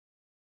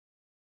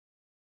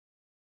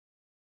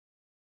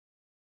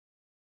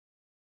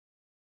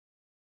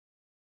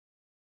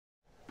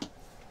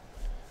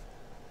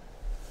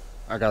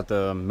I got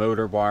the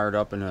motor wired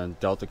up in a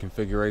Delta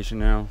configuration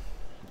now.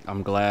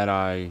 I'm glad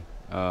I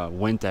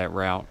went that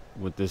route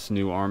with this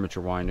new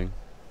armature winding.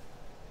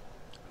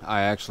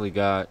 I actually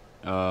got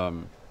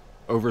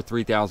over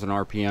 3,000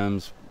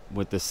 RPMs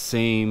with the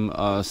same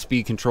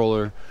speed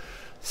controller,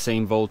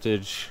 same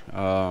voltage,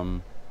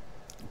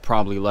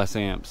 probably less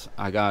amps.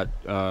 I got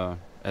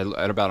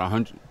at about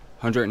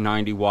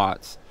 190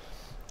 watts.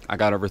 I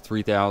got over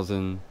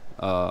 3,000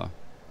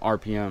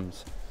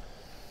 RPMs,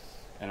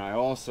 and I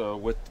also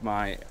with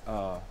my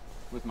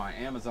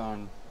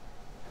Amazon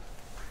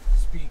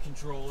speed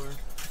controller,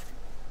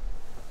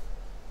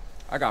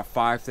 I got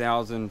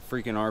 5,000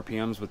 freaking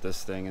RPMs with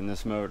this thing in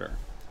this motor.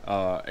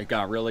 It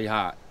got really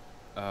hot,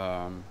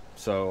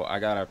 so I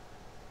gotta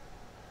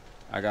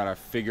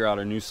figure out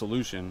a new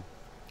solution.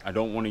 I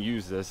don't want to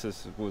use this.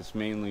 This was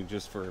mainly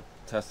just for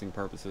testing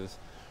purposes,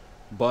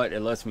 but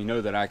it lets me know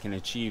that I can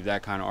achieve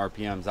that kind of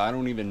RPMs. I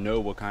don't even know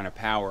what kind of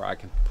power I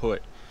can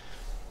put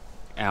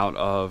out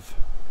of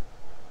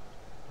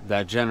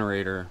that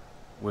generator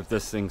with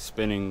this thing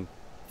spinning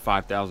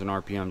 5,000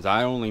 RPMs.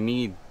 I only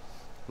need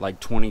like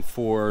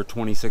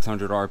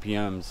 2,600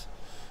 RPMs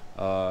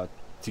to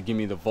give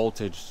me the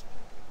voltage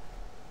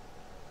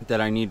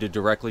that I need to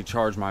directly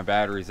charge my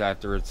batteries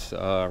after it's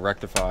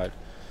rectified,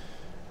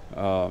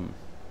 and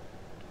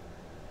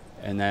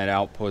that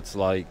outputs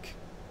like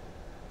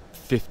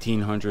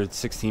 1,500,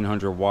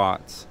 1,600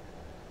 watts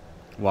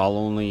while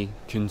only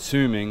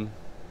consuming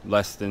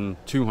less than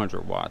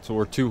 200 watts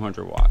or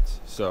 200 watts.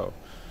 So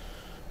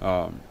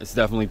it's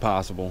definitely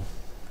possible.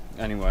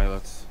 Anyway,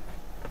 let's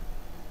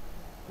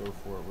go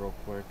for it real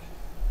quick.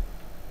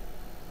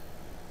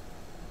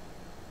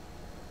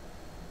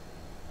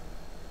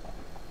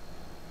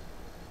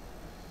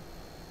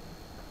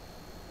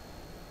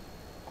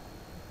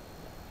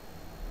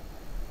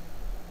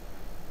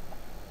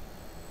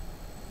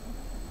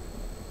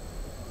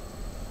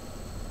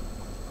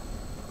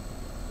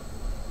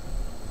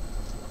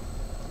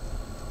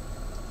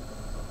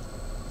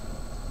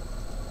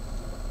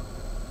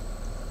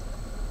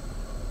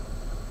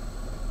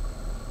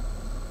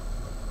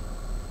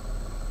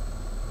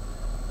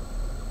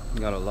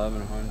 Got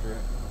 1,100.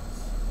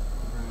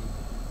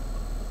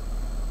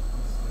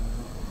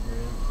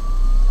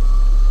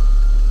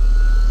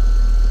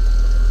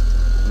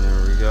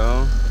 There we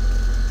go.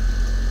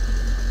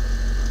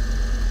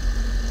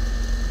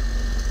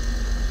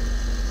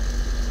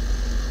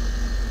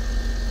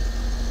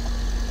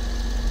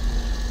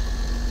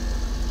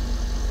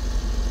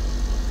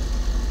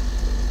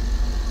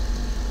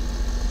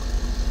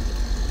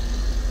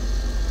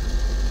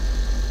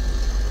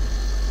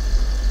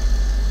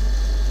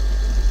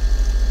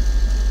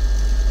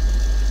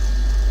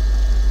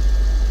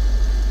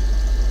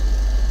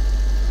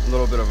 A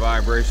little bit of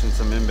vibration,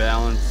 some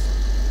imbalance,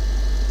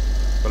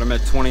 but I'm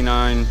at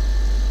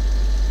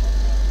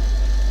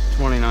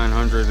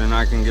 2,900, and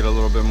I can get a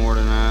little bit more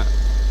than that.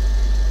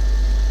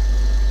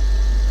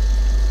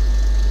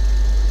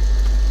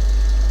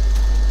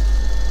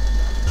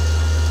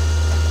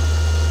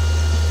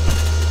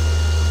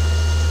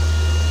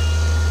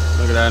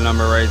 Look at that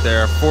number right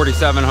there,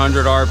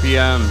 4,700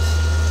 RPMs.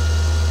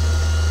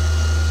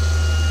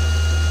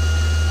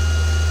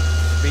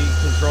 Speed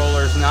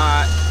controller's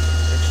not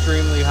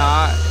extremely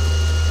hot.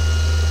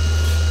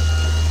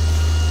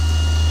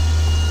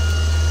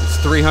 It's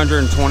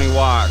 320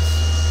 watts,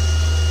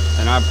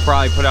 and I've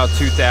probably put out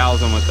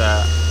 2,000 with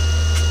that.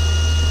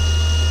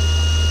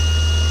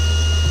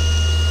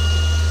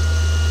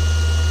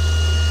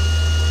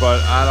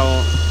 But I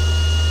don't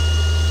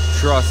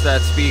trust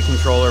that speed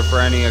controller for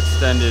any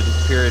extended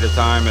period of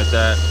time at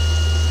that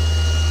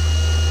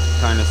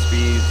kind of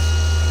speeds.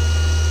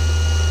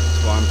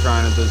 That's why I'm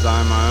trying to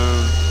design my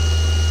own.